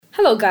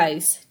Hello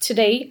guys,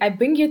 today I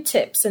bring you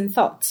tips and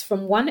thoughts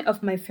from one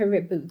of my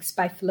favorite books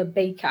by Philip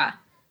Baker,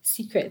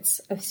 Secrets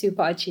of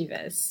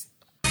Superachievers.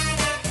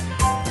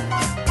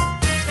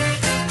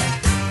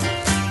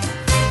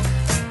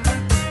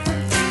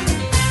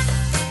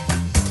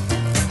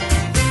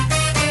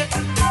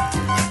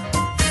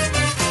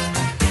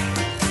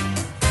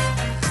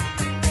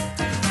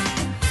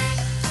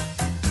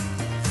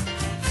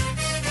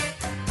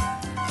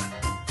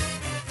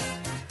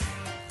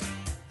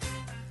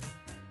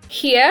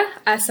 Here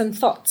are some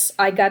thoughts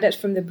I gathered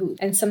from the book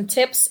and some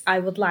tips I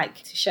would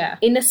like to share.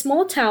 In a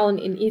small town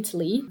in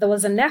Italy, there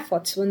was an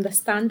effort to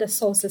understand the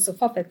sources of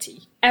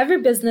poverty.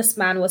 Every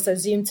businessman was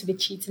assumed to be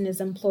cheating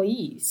his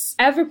employees,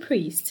 every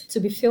priest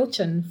to be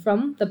filching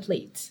from the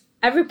plate,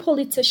 every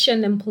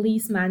politician and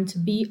policeman to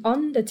be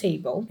on the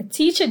table. A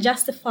teacher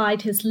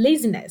justified his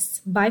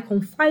laziness by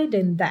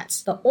confiding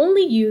that the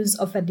only use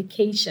of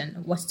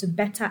education was to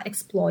better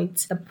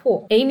exploit the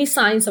poor. Any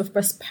signs of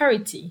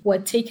prosperity were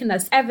taken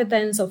as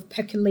evidence of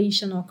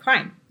peculation or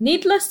crime.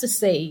 Needless to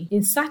say,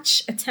 in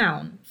such a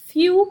town,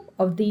 few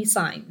of these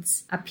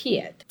signs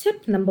appeared.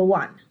 Tip number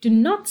 1. Do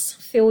not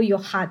fill your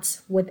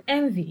heart with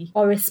envy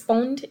or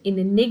respond in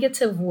a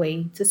negative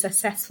way to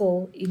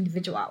successful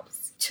individuals.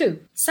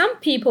 2. Some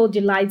people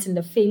delight in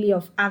the failure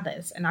of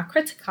others and are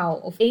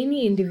critical of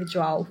any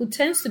individual who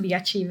tends to be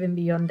achieving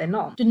beyond the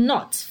norm. Do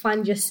not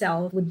find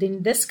yourself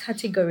within this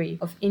category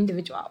of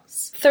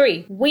individuals.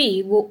 3.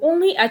 We will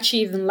only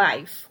achieve in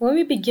life when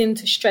we begin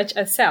to stretch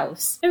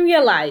ourselves and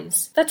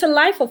realize that a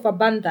life of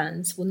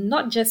abundance will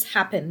not just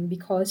happen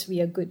because we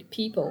are good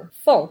people.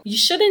 4. You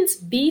shouldn't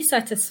be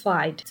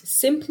satisfied to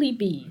simply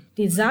be.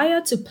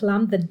 Desire to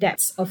plumb the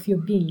depths of your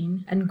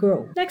being and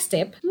grow. Next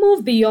step,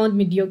 move beyond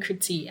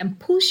mediocrity and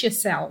push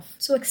yourself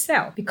to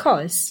excel,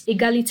 because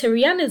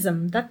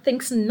egalitarianism that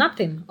thinks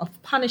nothing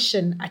of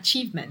punishing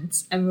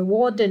achievements and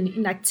rewarding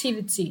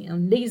inactivity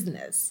and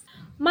laziness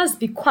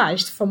must be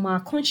quashed from our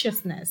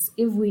consciousness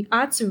if we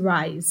are to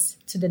rise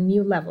to the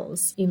new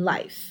levels in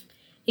life.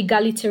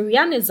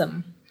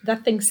 Egalitarianism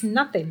that thinks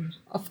nothing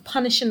of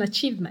punishing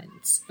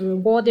achievements and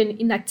rewarding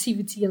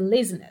inactivity and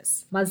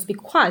laziness must be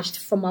quashed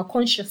from our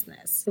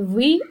consciousness if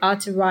we are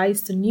to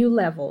rise to new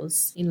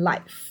levels in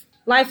life.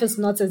 Life is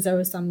not a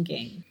zero-sum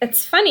game.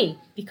 It's funny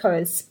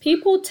because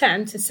people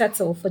tend to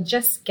settle for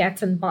just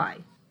getting by.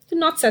 Do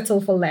not settle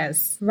for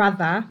less.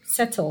 Rather,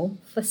 settle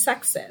for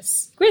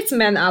success. Great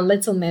men are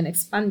little men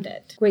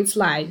expanded. Great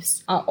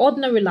lives are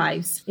ordinary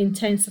lives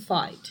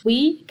intensified.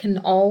 We can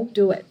all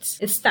do it.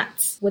 It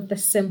starts with the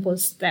simple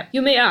step.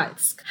 You may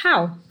ask,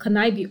 how can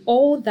I be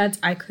all that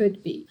I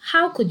could be?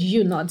 How could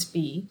you not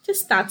be?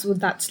 Just start with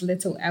that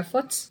little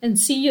effort and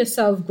see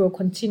yourself grow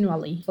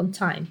continually from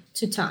time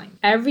to time.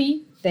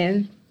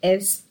 Everything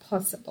is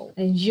possible,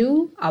 and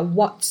you are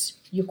what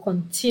you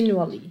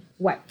continually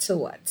work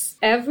towards.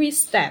 Every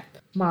step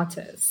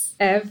matters.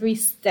 Every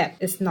step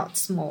is not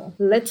small.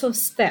 Little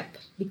step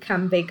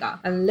become bigger,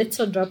 and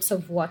little drops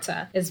of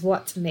water is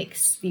what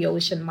makes the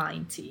ocean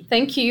mighty.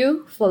 Thank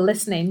you for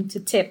listening to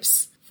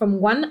tips from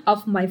one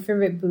of my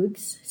favorite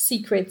books,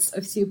 Secrets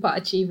of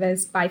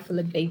Superachievers by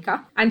Philip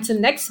Baker. Until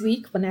next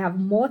week, when I have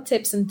more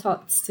tips and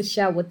thoughts to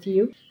share with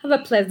you, have a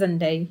pleasant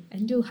day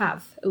and do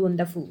have a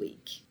wonderful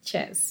week.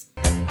 Cheers.